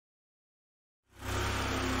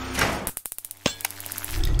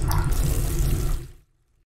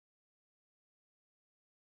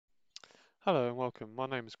Hello and welcome. My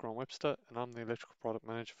name is Grant Webster and I'm the Electrical Product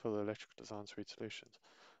Manager for the Electrical Design Suite Solutions.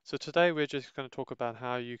 So today we're just going to talk about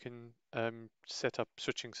how you can set up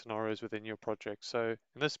switching scenarios within your project. So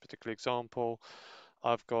in this particular example,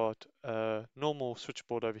 I've got a normal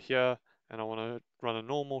switchboard over here and I want to run a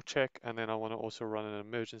normal check, and then I want to also run an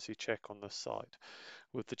emergency check on this side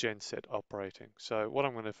with the genset operating. So what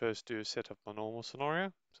I'm going to first do is set up my normal scenario.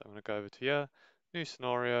 So I'm going to go over to here, new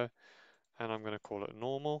scenario, and I'm going to call it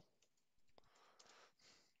normal.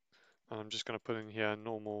 And I'm just going to put in here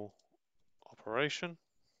normal operation.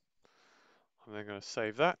 I'm then going to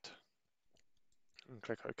save that and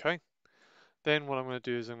click OK. Then what I'm going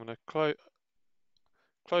to do is I'm going to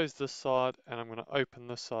close this side and I'm going to open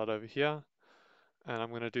this side over here. And I'm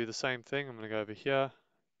going to do the same thing. I'm going to go over here,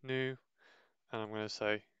 new, and I'm going to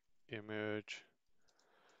say emerge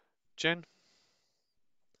gen.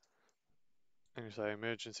 And say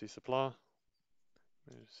emergency supply,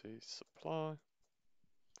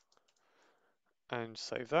 and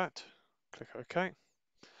save that. Click OK.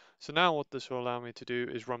 So now what this will allow me to do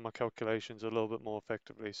is run my calculations a little bit more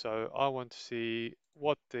effectively. So I want to see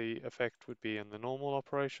what the effect would be in the normal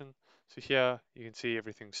operation. So here you can see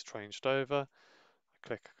everything's changed over. I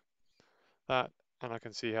click that and I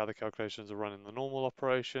can see how the calculations are run in the normal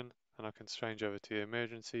operation, and I can change over to the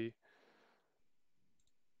emergency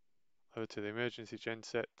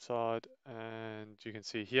genset side, and you can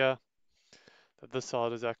see here that this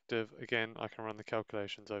side is active. Again, I can run the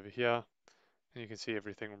calculations over here and you can see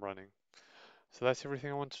everything running. So that's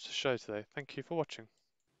everything I wanted to show today. Thank you for watching.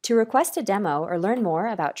 To request a demo or learn more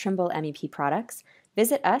about Trimble MEP products,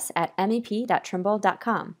 visit us at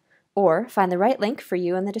mep.trimble.com or find the right link for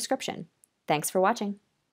you in the description. Thanks for watching.